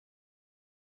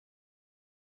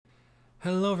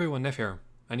Hello everyone, Neff here.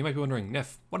 And you might be wondering,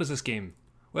 Neff, what is this game?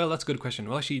 Well, that's a good question.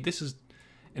 Well, actually, this is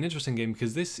an interesting game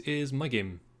because this is my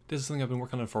game. This is something I've been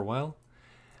working on for a while.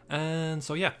 And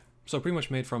so yeah, so pretty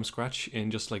much made from scratch in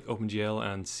just like openGL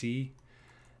and C.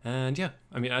 And yeah,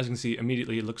 I mean, as you can see,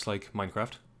 immediately it looks like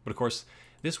Minecraft. But of course,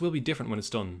 this will be different when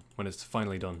it's done, when it's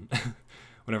finally done,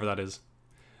 whenever that is.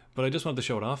 But I just wanted to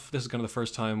show it off. This is kind of the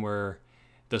first time where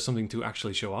there's something to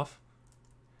actually show off.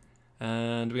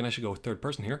 And we can actually go third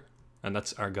person here. And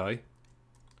that's our guy.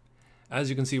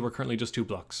 As you can see, we're currently just 2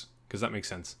 blocks, because that makes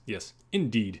sense. Yes,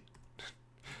 indeed.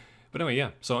 But anyway, yeah,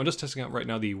 so I'm just testing out right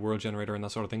now the world generator and that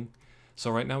sort of thing.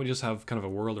 So right now we just have kind of a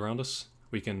world around us.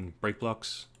 We can break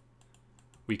blocks,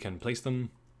 we can place them,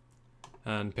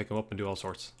 and pick them up and do all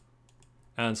sorts.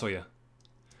 And so yeah.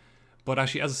 But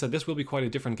actually, as I said, this will be quite a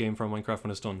different game from Minecraft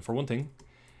when it's done. For one thing,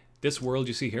 this world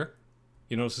you see here,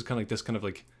 you notice it's kind of like this kind of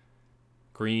like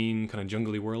green, kind of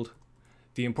jungly world.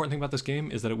 The important thing about this game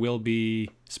is that it will be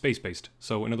space-based.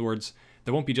 So in other words,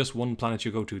 there won't be just one planet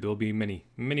you go to, there will be many,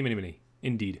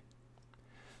 indeed.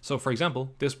 So for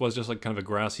example, this was just like kind of a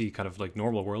grassy, kind of like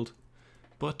normal world.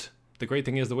 But the great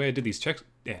thing is the way I did these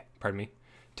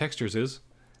textures is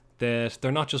that they're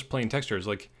not just plain textures.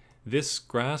 Like this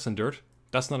grass and dirt,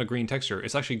 that's not a green texture,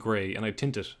 it's actually grey, and I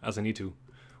tint it as I need to.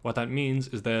 What that means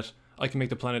is that I can make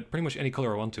the planet pretty much any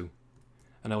colour I want to.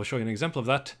 And I will show you an example of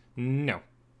that now.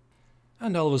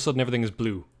 And all of a sudden everything is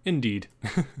blue. Indeed.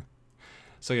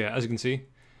 So yeah, as you can see,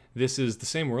 this is the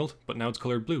same world, but now it's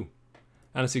colored blue.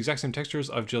 And it's the exact same textures,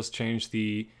 I've just changed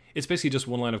the... It's basically just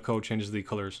one line of code changes the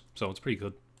colors, so it's pretty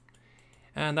good.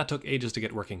 And that took ages to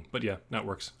get working, but yeah, now it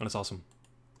works, and it's awesome.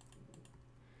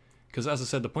 Because as I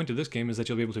said, the point of this game is that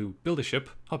you'll be able to build a ship,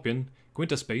 hop in, go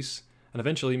into space, and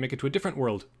eventually make it to a different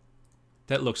world.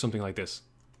 That looks something like this.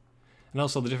 And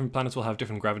also the different planets will have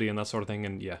different gravity and that sort of thing,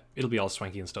 and yeah, it'll be all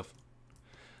swanky and stuff.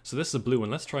 So this is a blue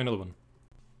one, let's try another one.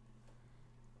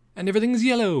 And everything's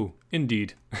yellow!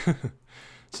 Indeed.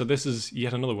 So this is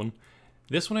yet another one.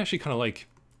 This one I actually kind of like.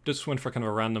 Just went for kind of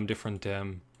a random different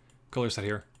color set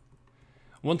here.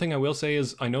 One thing I will say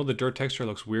is, I know the dirt texture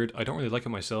looks weird, I don't really like it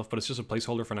myself, but it's just a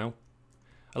placeholder for now.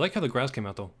 I like how the grass came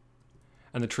out though.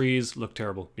 And the trees look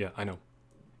terrible, yeah, I know.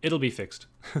 It'll be fixed.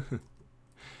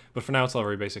 But for now it's all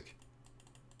very basic.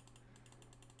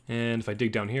 And if I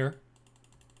dig down here,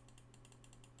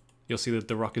 you'll see that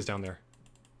the rock is down there.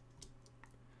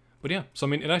 But yeah, so I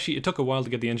mean, it took a while to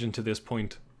get the engine to this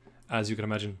point, as you can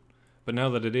imagine. But now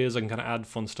that it is, I can kind of add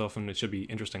fun stuff and it should be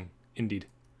interesting, indeed.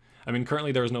 I mean,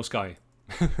 currently there is no sky.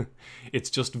 It's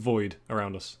just void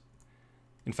around us.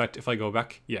 In fact, if I go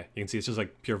back, yeah, you can see it's just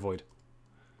like pure void.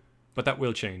 But that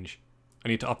will change. I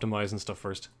need to optimize and stuff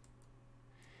first.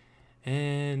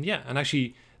 And yeah, and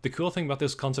actually, the cool thing about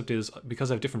this concept is,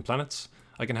 because I have different planets,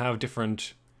 I can have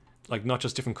different... like not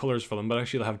just different colors for them, but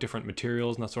actually they'll have different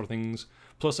materials and that sort of things.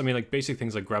 Plus, I mean, like basic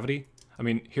things like gravity. I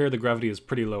mean, here the gravity is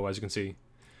pretty low, as you can see.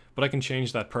 But I can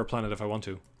change that per planet if I want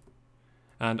to.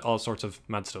 And all sorts of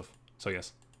mad stuff. So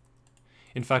yes.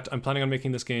 In fact, I'm planning on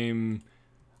making this game,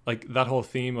 like that whole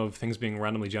theme of things being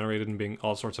randomly generated and being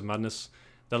all sorts of madness,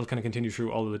 that'll kind of continue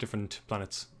through all of the different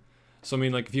planets. So I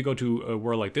mean, like if you go to a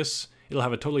world like this, it'll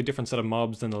have a totally different set of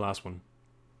mobs than the last one.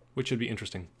 Which should be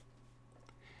interesting.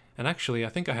 And actually, I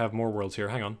think I have more worlds here,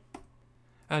 hang on.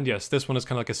 And yes, this one is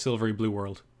kind of like a silvery blue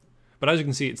world. But as you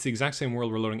can see, it's the exact same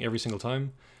world we're loading every single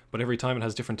time, but every time it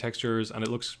has different textures and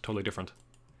it looks totally different.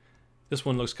 This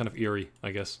one looks kind of eerie,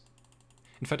 I guess.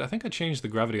 In fact, I think I changed the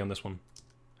gravity on this one.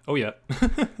 Oh yeah.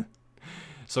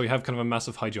 So you have kind of a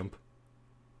massive high jump.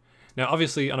 Now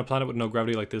obviously, on a planet with no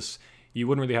gravity like this, you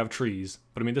wouldn't really have trees,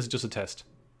 but I mean, this is just a test.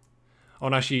 Oh,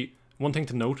 and actually, one thing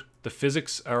to note, the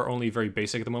physics are only very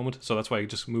basic at the moment, so that's why I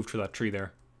just moved through that tree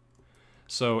there.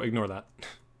 So ignore that.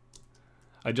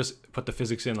 I just put the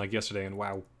physics in like yesterday and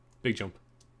wow, big jump.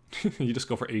 You just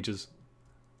go for ages.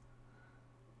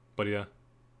 But yeah.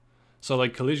 So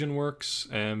like collision works,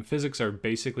 physics are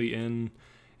basically in.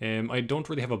 I don't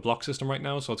really have a block system right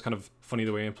now, so it's kind of funny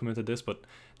the way I implemented this, but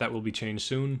that will be changed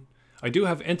soon. I do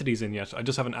have entities in yet, I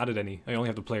just haven't added any. I only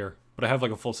have the player, but I have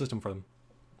like a full system for them.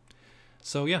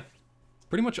 So yeah.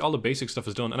 Pretty much all the basic stuff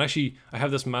is done, and actually I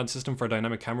have this mad system for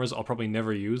dynamic cameras I'll probably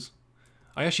never use.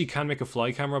 I actually can make a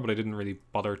fly camera, but I didn't really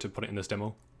bother to put it in this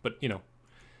demo, but you know.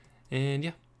 And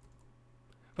yeah.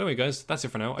 But anyway guys, that's it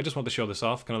for now. I just wanted to show this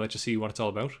off, kind of let you see what it's all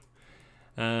about.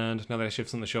 And now that I actually have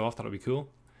something to show off, that'll be cool.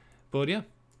 But yeah,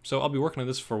 so I'll be working on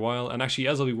this for a while, and actually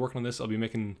as I'll be working on this, I'll be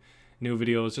making new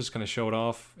videos, just kind of show it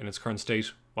off in its current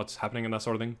state, what's happening and that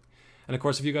sort of thing. And of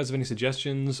course, if you guys have any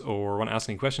suggestions or want to ask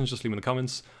any questions, just leave them in the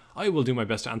comments. I will do my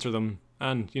best to answer them,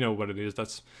 and you know what it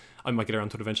is, I might get around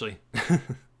to it eventually.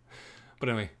 But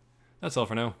anyway, that's all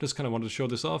for now. Just kind of wanted to show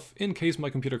this off in case my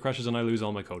computer crashes and I lose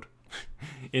all my code.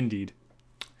 Indeed.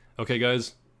 Okay,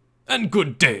 guys, and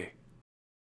good day!